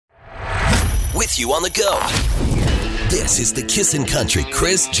with you on the go. This is the Kissin' Country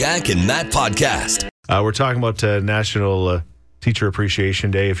Chris, Jack, and Matt podcast. We're talking about National Teacher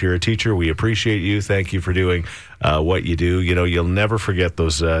Appreciation Day. If you're a teacher, we appreciate you. Thank you for doing what you do. You know, you'll never forget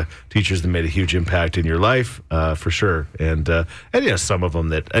those teachers that made a huge impact in your life, for sure. And some of them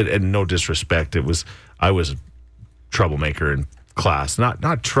that, and no disrespect, I was a troublemaker in class.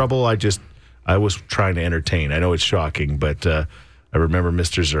 Not trouble. I was trying to entertain. I know it's shocking, but I remember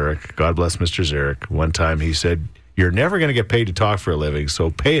Mr. Zurich. God bless Mr. Zurich. One time he said, "You're never going to get paid to talk for a living, so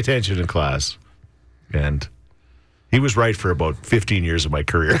pay attention in class." And he was right for about 15 years of my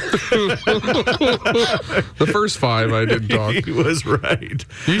career. The first 5 I didn't talk. He was right.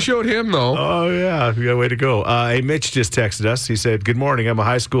 You showed him, though. Oh, yeah. We got a way to go. Hey, Mitch just texted us. He said, "Good morning. I'm a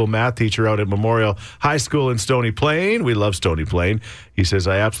high school math teacher out at Memorial High School in Stony Plain." We love Stony Plain. He says,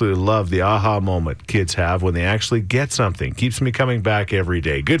 "I absolutely love the aha moment kids have when they actually get something. Keeps me coming back every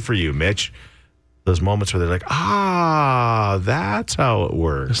day." Good for you, Mitch. Those moments where they're like, that's how it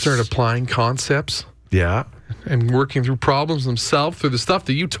works. Start applying concepts. Yeah. And working through problems themselves through the stuff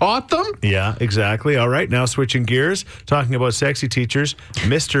that you taught them? Yeah, exactly. All right, now switching gears, talking about sexy teachers,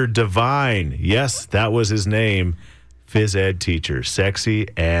 Mr. Divine. Yes, that was his name. Phys ed teacher, sexy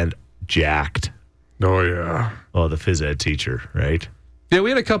and jacked. Oh, yeah. Oh, the phys ed teacher, right? Yeah, we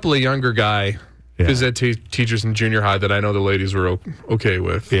had a couple of younger guy phys ed teachers in junior high that I know the ladies were okay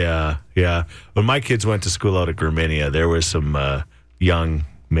with. Yeah. When my kids went to school out at Germania, there was some young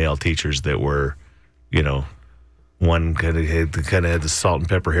male teachers that were, one kind of had the salt and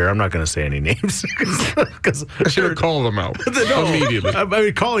pepper hair. I'm not going to say any names. Cause I should have called them out immediately. I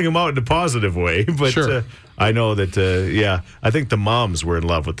mean, calling them out in a positive way. But sure. I know that, I think the moms were in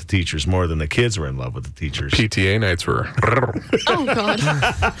love with the teachers more than the kids were in love with the teachers. PTA nights were. Oh, God.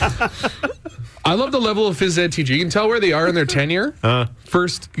 I love the level of phys ed teacher. You can tell where they are in their tenure.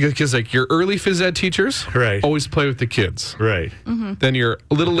 First, because your early phys ed teachers always play with the kids. Right. Mm-hmm. Then you're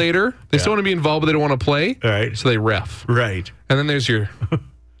a little later. They still want to be involved, but they don't want to play. Right. So they ref. Right. And then there's your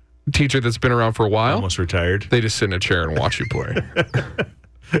teacher that's been around for a while. Almost retired. They just sit in a chair and watch you play.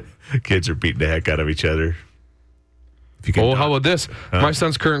 Kids are beating the heck out of each other. How about this? My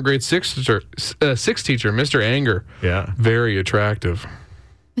son's current grade 6 teacher, Mr. Anger. Yeah. Very attractive.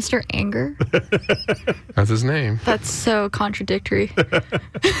 Mr. Anger? That's his name. That's so contradictory.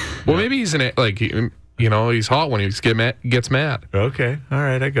 Well, maybe he's he's hot when he gets mad. Okay. All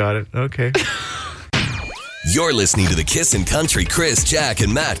right. I got it. Okay. You're listening to the Kissin' Country Chris, Jack,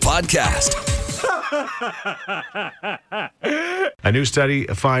 and Matt podcast. A new study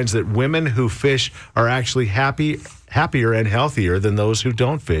finds that women who fish are actually happier and healthier than those who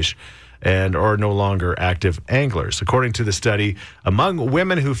don't fish and are no longer active anglers. According to the study, among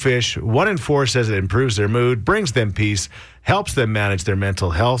women who fish, 1 in 4 says it improves their mood, brings them peace, helps them manage their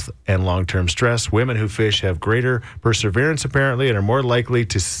mental health and long-term stress. Women who fish have greater perseverance, apparently, and are more likely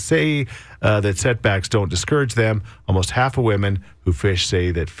to say that setbacks don't discourage them. Almost half of women who fish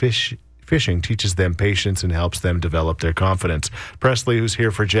say that fishing teaches them patience and helps them develop their confidence. Presley, who's here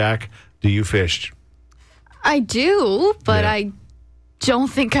for Jack, do you fish? I do, but I don't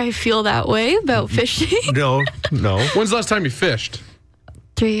think I feel that way about fishing. No. When's the last time you fished?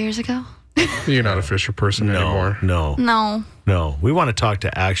 3 years ago. You're not a fisher person anymore. No. We want to talk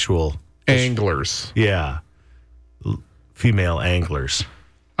to actual anglers. Yeah. Female anglers.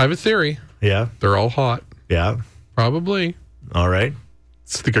 I have a theory. Yeah. They're all hot. Yeah. Probably. All right.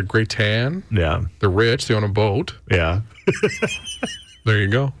 It's like a great tan. Yeah. They're rich. They own a boat. Yeah. There you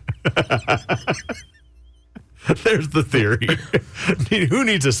go. There's the theory. Who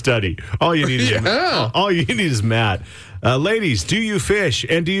needs a study? All you need is Matt. Ladies, do you fish?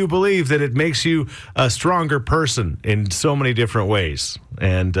 And do you believe that it makes you a stronger person in so many different ways?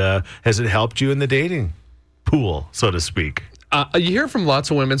 And has it helped you in the dating pool, so to speak? You hear from lots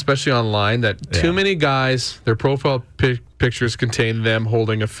of women, especially online, that too many guys, their profile pictures contain them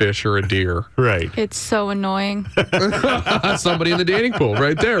holding a fish or a deer. Right. It's so annoying. Somebody in the dating pool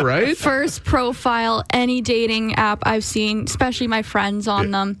right there, right? First profile, any dating app I've seen, especially my friends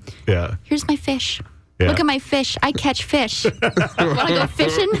on them. Yeah. Here's my fish. Yeah. Look at my fish. I catch fish. Want to go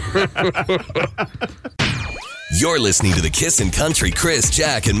fishing? You're listening to the Kissin' Country Chris,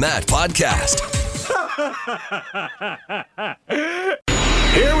 Jack, and Matt podcast.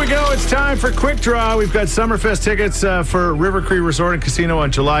 Here we go. It's time for Quick Draw. We've got Summerfest tickets for River Cree Resort and Casino on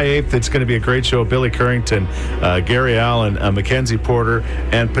July 8th. It's going to be a great show. Billy Currington, Gary Allen, Mackenzie Porter,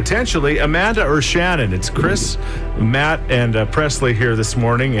 and potentially Amanda or Shannon. It's Chris, Matt, and Presley here this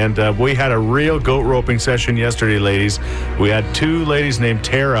morning. And we had a real goat roping session yesterday, ladies. We had two ladies named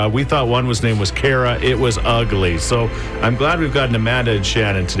Tara. We thought one name was Kara. It was ugly. So I'm glad we've gotten Amanda and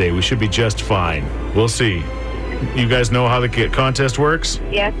Shannon today. We should be just fine. We'll see. You guys know how the contest works?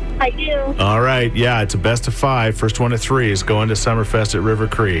 Yes, I do. All right. Yeah, it's a best of 5. First one of 3 is going to Summerfest at River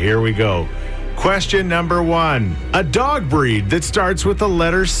Cree. Here we go. Question number 1. A dog breed that starts with the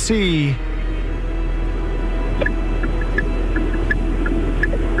letter C.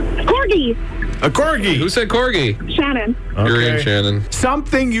 Corgi. A corgi. Who said corgi? Shannon. Okay. You're in, Shannon.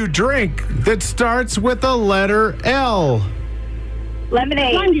 Something you drink that starts with the letter L.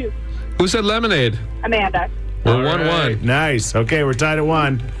 Lemonade. Lime juice. Who said lemonade? Amanda. We're All 1-1. right. Nice. Okay, we're tied at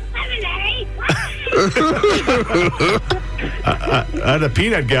 1. Lemonade. The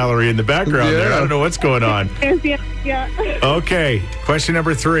peanut gallery in the background there. I don't know what's going on. Yeah. Okay, question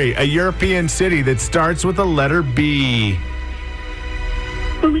number 3. A European city that starts with the letter B.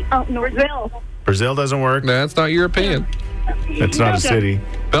 Brazil. Brazil doesn't work. That's not European. That's not a city.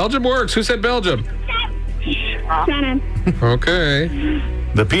 Belgium works. Who said Belgium? Shannon. Okay.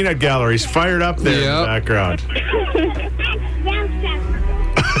 The peanut gallery's fired up there in the background.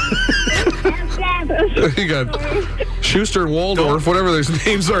 You got Schuster and Waldorf, whatever those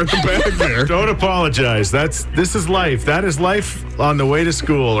names are in the back there. Don't apologize. This is life. That is life on the way to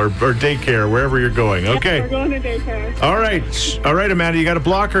school or daycare, wherever you're going. Okay. We're going to daycare. All right, Amanda, you got a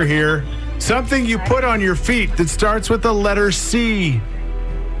blocker here. Something you put on your feet that starts with the letter C.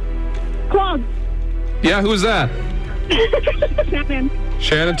 Clogs. Yeah, who's that? Shannon.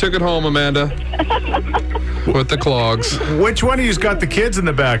 Shannon took it home, Amanda. With the clogs. Which one of you's got the kids in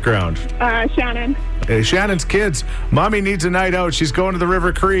the background? Shannon. Shannon's kids. Mommy needs a night out. She's going to the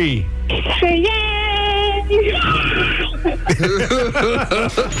River Cree. Yay!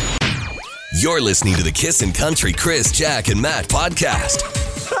 You're listening to the Kissin' Country Chris, Jack, and Matt podcast.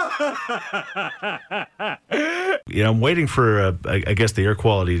 I'm waiting for, I guess, the air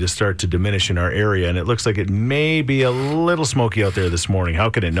quality to start to diminish in our area, and it looks like it may be a little smoky out there this morning. How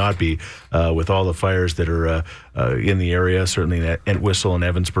could it not be with all the fires that are in the area, certainly at Entwistle and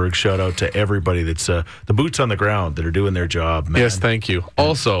Evansburg? Shout out to everybody that's the boots on the ground that are doing their job, man. Yes, thank you.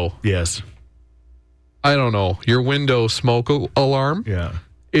 Also, yes, I don't know, your window smoke alarm? Yeah.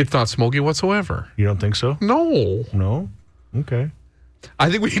 It's not smoky whatsoever. You don't think so? No. No? Okay.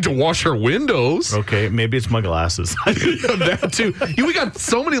 I think we need to wash our windows. Okay, maybe it's my glasses. That too. We got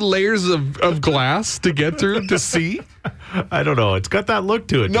so many layers of glass to get through to see. I don't know. It's got that look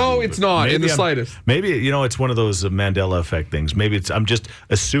to it. No, it's not in the slightest. Maybe, it's one of those Mandela effect things. Maybe I'm just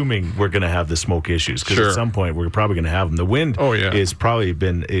assuming we're going to have the smoke issues because at some point we're probably going to have them. The wind is probably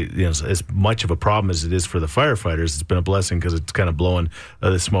been, as much of a problem as it is for the firefighters. It's been a blessing because it's kind of blowing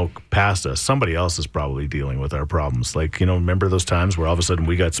the smoke past us. Somebody else is probably dealing with our problems. Like, remember those times where all of a sudden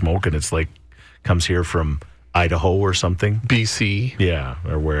we got smoke and it's like comes here from Idaho or something? BC. Yeah,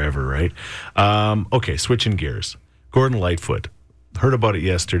 or wherever, right? Okay, switching gears. Gordon Lightfoot. Heard about it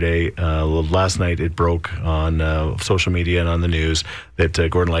yesterday. Last night it broke on social media and on the news that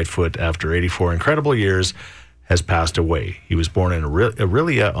Gordon Lightfoot, after 84 incredible years, has passed away. He was born in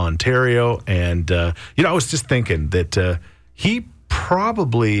Orillia, Ontario. And, I was just thinking that he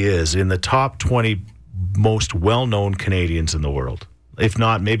probably is in the top 20 most well-known Canadians in the world. If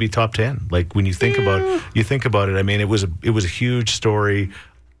not, maybe top 10. Like when you think about it, I mean, it was a huge story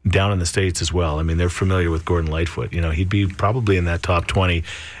down in the States as well. I mean, they're familiar with Gordon Lightfoot. He'd be probably in that top 20.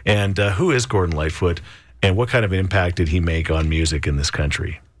 And who is Gordon Lightfoot, and what kind of impact did he make on music in this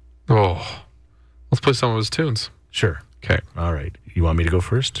country? Oh, let's play some of his tunes. Sure. Okay. All right. You want me to go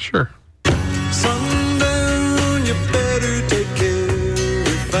first? Sure. Sundown, you better take care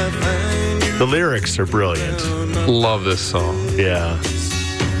if I find you. The lyrics are brilliant. Love this song. Yeah.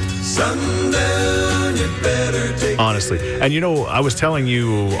 Sundown, you better take honestly. And I was telling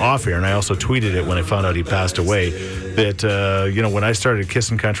you off air, and I also tweeted it when I found out he passed away, that when I started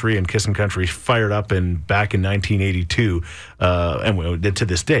Kissin' Country and Kissin' Country fired up back in 1982, and to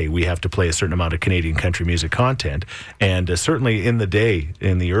this day we have to play a certain amount of Canadian country music content. And certainly in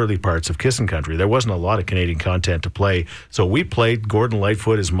the early parts of Kissin' Country, there wasn't a lot of Canadian content to play. So we played Gordon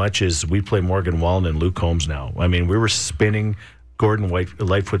Lightfoot as much as we play Morgan Wallen and Luke Combs now. I mean, we were spinning Gordon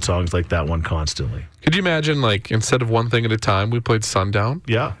Lightfoot songs like that one constantly. Could you imagine, like, instead of one thing at a time, we played Sundown?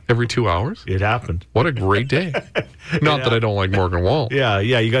 Yeah. Every 2 hours? It happened. What a great day. Not that I don't like Morgan Wall. Yeah.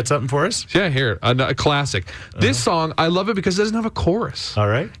 You got something for us? Yeah, here. A classic. This song, I love it because it doesn't have a chorus. All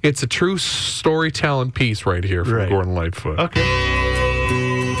right. It's a true storytelling piece right here from Gordon Lightfoot. Okay.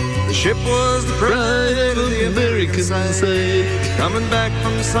 The ship was the pride of the American side, coming back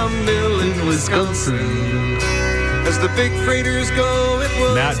from some mill in Wisconsin. As the big freighters go, it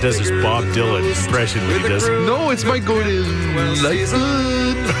was Matt does his Bob Dylan impression when he does it. No, it's my Gordon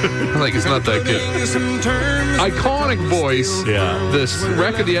Lightfoot. Like, it's not that good. Iconic voice. Yeah. This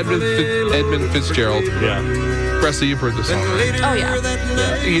record, the Edmund Fitzgerald. Yeah. Presley, you've heard this song, right? Oh,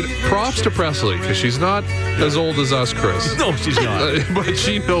 yeah. Props to Presley, because she's not as old as us, Chris. No, she's not. But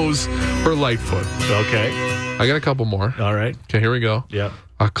she knows her Lightfoot. Okay. I got a couple more. All right. Okay, here we go. Yeah.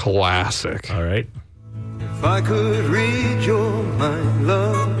 A classic. All right. If I could read your mind,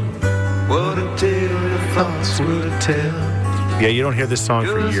 love, what a tale your thoughts would tell. Yeah, you don't hear this song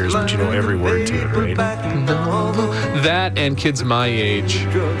for years, but you know every word to it, right? That and kids my age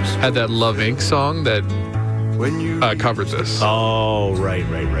had that Love Inc. song that covered this. Oh, right.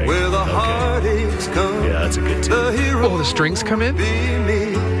 Where the heartaches come, Yeah, that's a good tune. the heroes Oh, the strings come in? be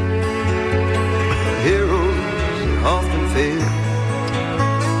me. Heroes often fail.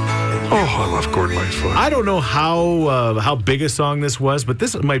 Oh, I love Gordon Lightfoot. I don't know how big a song this was, but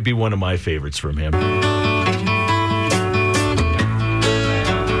this might be one of my favorites from him.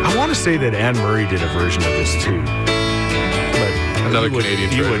 I want to say that Anne Murray did a version of this too. But Another you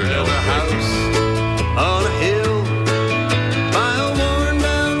Canadian you treasure. wouldn't know. A house on a hill by a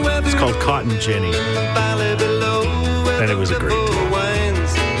worn-down weather It's called Cotton Jenny. valley below, where And it was a great the tune.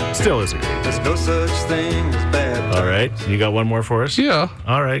 winds. Still is a great. There's no such thing as bad. All right. You got one more for us? Yeah.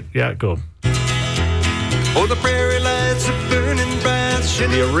 All right. Yeah, go. Oh, the prairie lights are burning bright.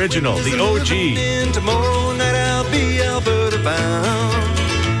 The original, the OG. And tomorrow night I'll be Alberta bound.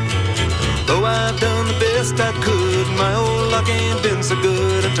 Though I've done the best I could, my old luck ain't been so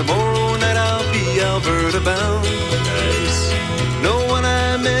good. And tomorrow night I'll be Alberta bound. Nice. No one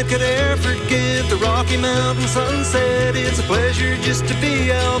I met could ever forget the Rocky Mountain sunset. It's a pleasure just to be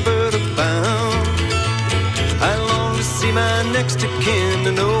Alberta bound. I long to see my next of kin,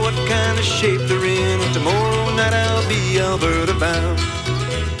 to know what kind of shape they're in. And tomorrow night I'll be Alberta bound.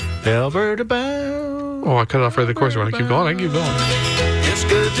 Alberta bound. Oh, I cut off right at the chorus. You want to keep going? I can keep going. It's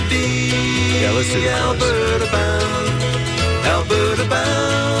good to be let's do the chorus. Alberta bound. Alberta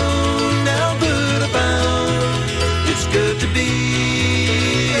bound. Alberta bound. It's good to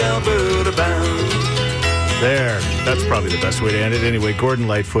be Alberta bound. There. That's probably the best way to end it. Anyway, Gordon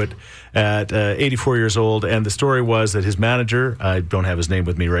Lightfoot at 84 years old. And the story was that his manager, I don't have his name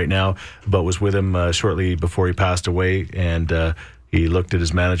with me right now, but was with him shortly before he passed away. And he looked at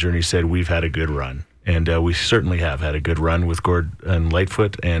his manager and he said, "We've had a good run." And we certainly have had a good run with Gordon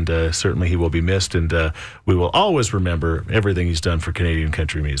Lightfoot. And certainly he will be missed. And we will always remember everything he's done for Canadian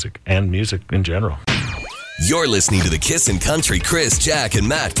country music and music in general. You're listening to the Kissin' Country Chris, Jack, and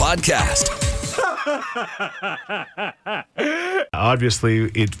Matt podcast. Obviously,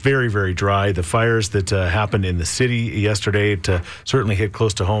 it's very, very dry. The fires that happened in the city yesterday certainly hit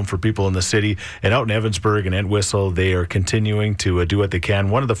close to home for people in the city. And out in Evansburg and Entwistle, they are continuing to do what they can.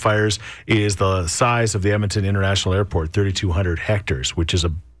 One of the fires is the size of the Edmonton International Airport, 3,200 hectares, which is a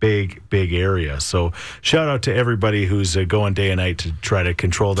big area. So shout out to everybody who's going day and night to try to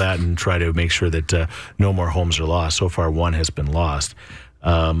control that and try to make sure that no more homes are lost. So far, one has been lost.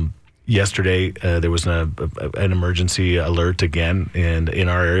 Yesterday, there was an emergency alert again, and in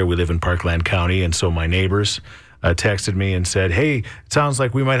our area, we live in Parkland County, and so my neighbors texted me and said, "Hey, it sounds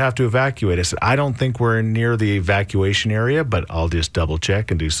like we might have to evacuate." I said, "I don't think we're near the evacuation area, but I'll just double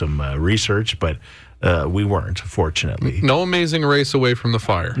check and do some research." But we weren't, fortunately. No Amazing Race away from the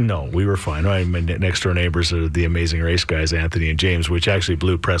fire. No, we were fine. My next door neighbors are the Amazing Race guys, Anthony and James, which actually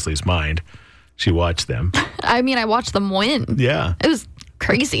blew Presley's mind. She watched them. I mean, I watched them win. Yeah. It was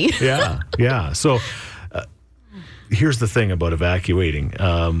crazy. Yeah. So here's the thing about evacuating.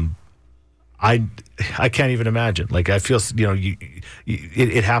 I can't even imagine. Like, I feel,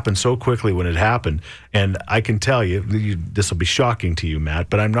 it happened so quickly when it happened. And I can tell you, this will be shocking to you, Matt,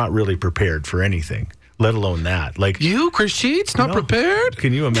 but I'm not really prepared for anything. let alone that. Like You, Chris Sheets, not prepared?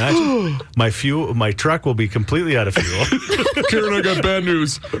 Can you imagine? My truck will be completely out of fuel. Karen, I got bad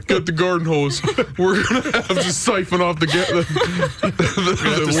news. Get the garden hose. We're going to have to siphon off the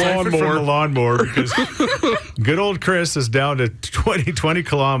From lawnmower. the lawnmower because good old Chris is down to 20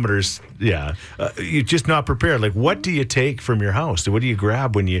 kilometers. Yeah, you're just not prepared. Like, what do you take from your house? What do you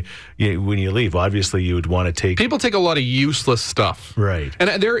grab when you leave? Obviously, you would want to take. People take a lot of useless stuff, right?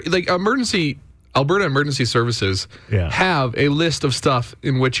 And they're like Alberta Emergency Services have a list of stuff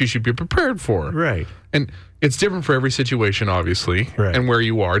in which you should be prepared for, right? And it's different for every situation, obviously, right, and where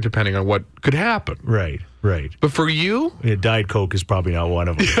you are, depending on what could happen. Right. But for you... Diet Coke is probably not one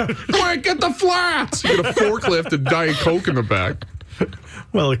of them. Quick, get the flats! You get a forklift and Diet Coke in the back.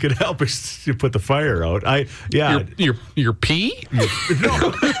 Well, it could help us to put the fire out. Your pee? No.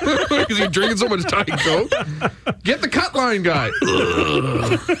 Because you're drinking so much Diet Coke? Get the cut line guy.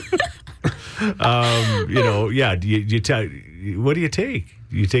 What do you take?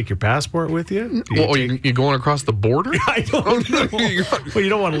 You take your passport with you? You going across the border? I don't know. Well, you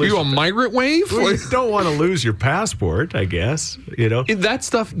don't want to lose. Are you a migrant wave? Well, you don't want to lose your passport, I guess. That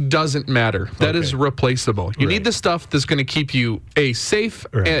stuff doesn't matter. That is replaceable. You need the stuff that's going to keep you safe,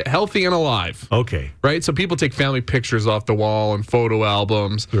 healthy, and alive. Okay. Right? So people take family pictures off the wall and photo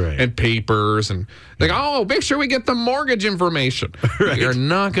albums and papers and make sure we get the mortgage information. Right. You're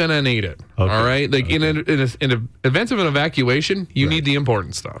not going to need it. Okay. All right? Like in an event of an evacuation, you need the important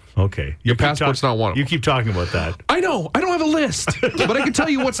stuff. Okay. Your passport's not one of them. You keep talking about that. I know. I don't have a list, but I can tell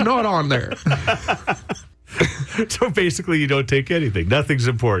you what's not on there. So basically, you don't take anything. Nothing's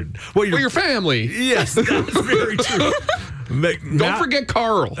important. Well, your family. Yes, that's very true. Don't forget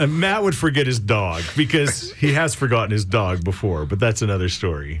Carl. And Matt would forget his dog because he has forgotten his dog before, but that's another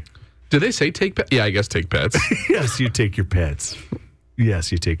story. Do they say take pets? Yeah, I guess take pets. Yes, you take your pets.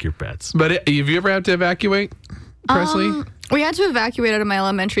 Yes, you take your pets. But have you ever had to evacuate, Presley? We had to evacuate out of my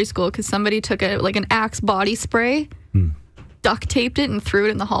elementary school because somebody took an Axe body spray, duct taped it, and threw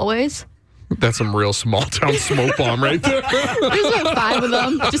it in the hallways. That's some real small town smoke bomb right there. There's about 5 of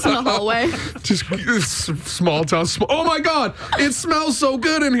them just in the hallway. Just small town smoke. Oh my God, it smells so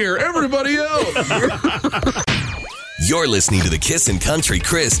good in here. Everybody else. You're listening to the Kissin' Country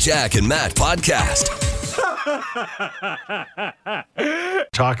Chris, Jack, and Matt podcast.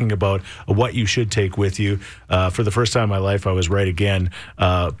 Talking about what you should take with you. For the first time in my life, I was right again.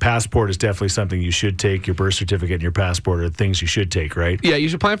 Passport is definitely something you should take. Your birth certificate and your passport are things you should take, right? Yeah, you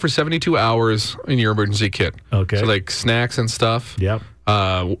should plan for 72 hours in your emergency kit. Okay. So like snacks and stuff. Yep.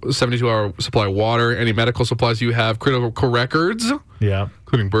 72-hour supply of water, any medical supplies you have, critical records. Yeah.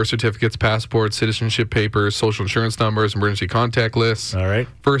 Including birth certificates, passports, citizenship papers, social insurance numbers, emergency contact lists. All right.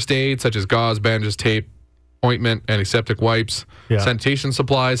 First aid, such as gauze, bandages, tape, ointment, antiseptic wipes, sanitation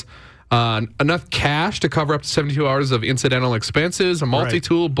supplies, enough cash to cover up to 72 hours of incidental expenses, a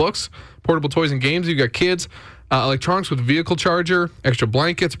multi-tool, books, portable toys and games. You've got kids, electronics with vehicle charger, extra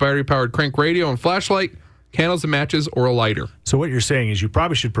blankets, battery-powered crank radio and flashlight, candles and matches, or a lighter. So what you're saying is you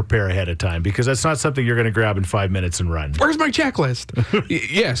probably should prepare ahead of time because that's not something you're going to grab in 5 minutes and run. Where's my checklist?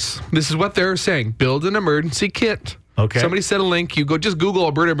 Yes, this is what they're saying. Build an emergency kit. Okay. Somebody sent a link. You just Google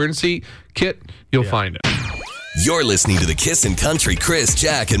Alberta Emergency Kit. You'll find it. You're listening to the Kissin' Country Chris,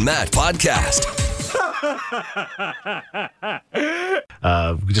 Jack, and Matt podcast.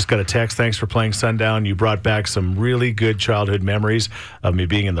 We just got a text. Thanks for playing Sundown. You brought back some really good childhood memories of me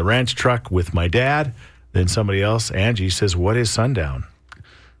being in the ranch truck with my dad. Then somebody else, Angie, says, what is Sundown?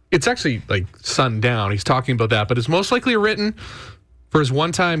 It's actually like sundown. He's talking about that, but it's most likely written for his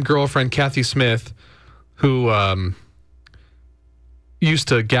one-time girlfriend, Kathy Smith, who used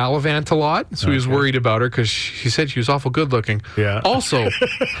to gallivant a lot, so he was worried about her because she said she was awful good-looking. Yeah. Also,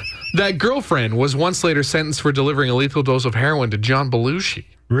 that girlfriend was once later sentenced for delivering a lethal dose of heroin to John Belushi.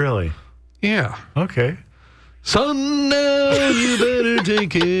 Really? Yeah. Okay. Sundown, you better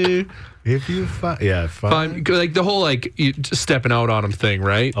take it. If you find like the whole you just stepping out on him thing,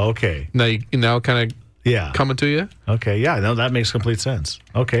 right? Okay. Now kind of coming to you. Okay, yeah, no, that makes complete sense.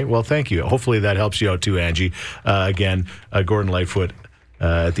 Okay, well, thank you. Hopefully that helps you out too, Angie. Again, Gordon Lightfoot,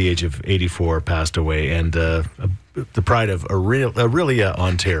 at the age of 84, passed away, and the pride of Aurelia,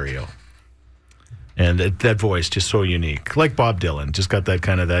 Ontario. And that voice, just so unique. Like Bob Dylan, just got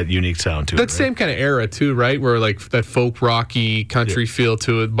that unique sound to it. That same kind of era, too, right? Where, that folk rocky country feel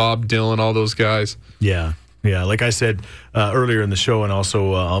to it. Bob Dylan, all those guys. Yeah. Yeah, like I said earlier in the show and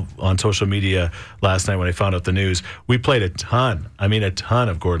also on social media last night when I found out the news, we played a ton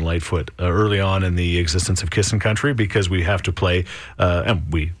of Gordon Lightfoot early on in the existence of Kissin' Country because we have to play,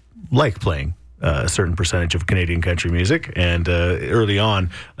 and we like playing a certain percentage of Canadian country music. And early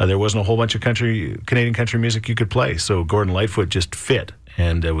on, there wasn't a whole bunch of Canadian country music you could play. So Gordon Lightfoot just fit.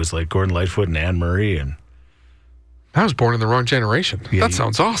 And it was like Gordon Lightfoot and Anne Murray. And I was born in the wrong generation. Yeah, that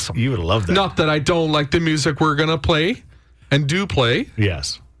sounds awesome. You would have loved that. Not that I don't like the music we're going to play and do play.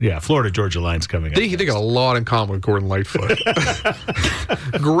 Yes. Yeah, Florida-Georgia Line's coming up. They got a lot in common with Gordon Lightfoot.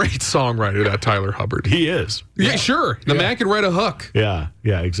 Great songwriter, that Tyler Hubbard. He is. Yeah, sure. The man can write a hook. Yeah,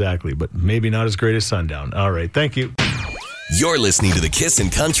 exactly. But maybe not as great as Sundown. All right, thank you. You're listening to the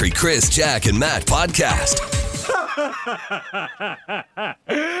Kissin' Country Chris, Jack, and Matt podcast.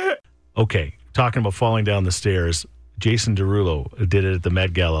 Okay, talking about falling down the stairs, Jason Derulo did it at the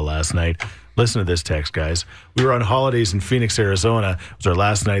Met Gala last night. Listen to this text, guys. We were on holidays in Phoenix, Arizona. It was our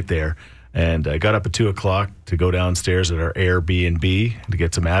last night there. And I got up at 2 o'clock to go downstairs at our Airbnb to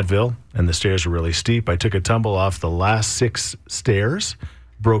get some Advil. And the stairs were really steep. I took a tumble off the last 6 stairs,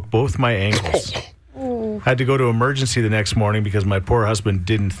 broke both my ankles. Had to go to emergency the next morning because my poor husband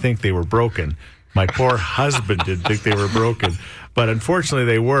didn't think they were broken. My poor husband didn't think they were broken. But unfortunately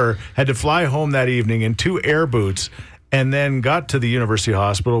they were. Had to fly home that evening in 2 air boots. And then got to the University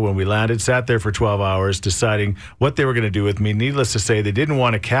Hospital when we landed, sat there for 12 hours deciding what they were going to do with me. Needless to say, they didn't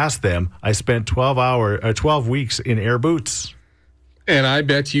want to cast them. I spent 12 weeks in air boots. And I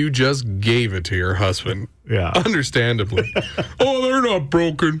bet you just gave it to your husband. Yeah. Understandably. Oh, they're not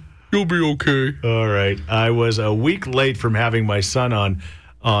broken. You'll be okay. All right. I was a week late from having my son on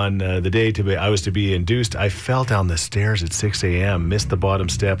the day I was to be induced. I fell down the stairs at 6 a.m., missed the bottom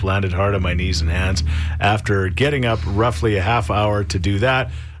step, landed hard on my knees and hands. After getting up roughly a half hour to do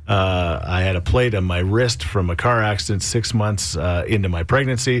that, I had a plate on my wrist from a car accident 6 months into my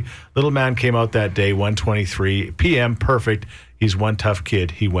pregnancy. Little man came out that day, 1:23 p.m., perfect. He's one tough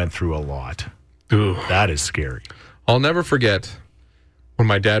kid. He went through a lot. Ooh. That is scary. I'll never forget when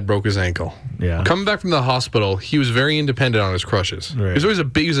my dad broke his ankle. Yeah. Coming back from the hospital, he was very independent on his crutches. Right. He was always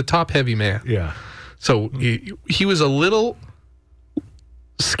he was a top heavy man. Yeah. So he was a little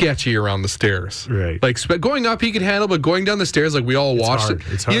sketchy around the stairs. Right. Like going up he could handle, but going down the stairs, like we all watched it.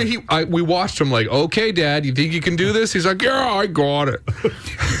 It's hard. Yeah, we watched him like, okay, Dad, you think you can do this? He's like, yeah, I got it.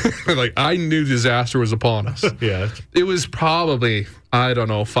 Like I knew disaster was upon us. Yeah. It was probably, I don't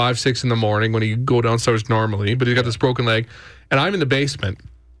know, 5, 6 in the morning when he go downstairs normally, but he got this broken leg. And I'm in the basement.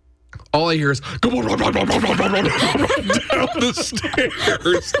 All I hear is down the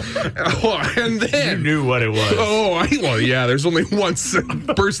stairs. And then You knew what it was. yeah, there's only one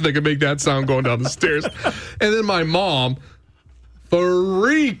person that can make that sound going down the stairs. And then my mom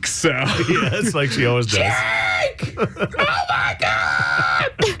freaks out. Yeah, it's like she always does. Jake! Oh my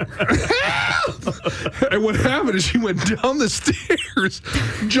God! Help! And what happened is she went down the stairs,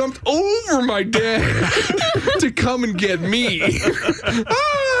 jumped over my dad to come and get me. Help me!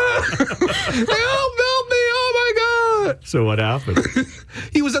 Oh my God! So what happened?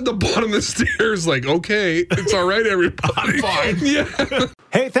 He was at the bottom of the stairs like, okay, it's all right, everybody. I'm fine. Yeah.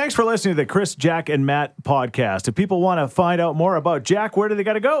 Hey, thanks for listening to the Chris, Jack, and Matt podcast. If people want to find out more about Jack, where do they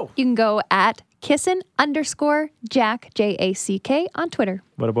got to go? You can go at kissin_Jack, Jack, on Twitter.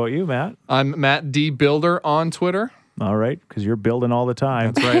 What about you, Matt? I'm Matt D. Builder on Twitter. All right, because you're building all the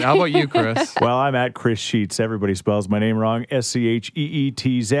time. That's right. How about you, Chris? Well, I'm at Chris Sheets. Everybody spells my name wrong, Scheetz.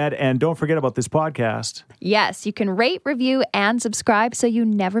 And don't forget about this podcast. Yes, you can rate, review, and subscribe so you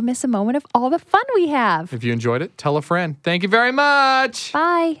never miss a moment of all the fun we have. If you enjoyed it, tell a friend. Thank you very much.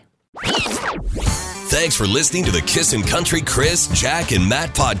 Bye. Thanks for listening to the Kissin' Country Chris, Jack, and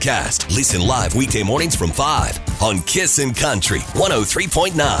Matt podcast. Listen live weekday mornings from 5 on Kissin' Country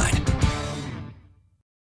 103.9.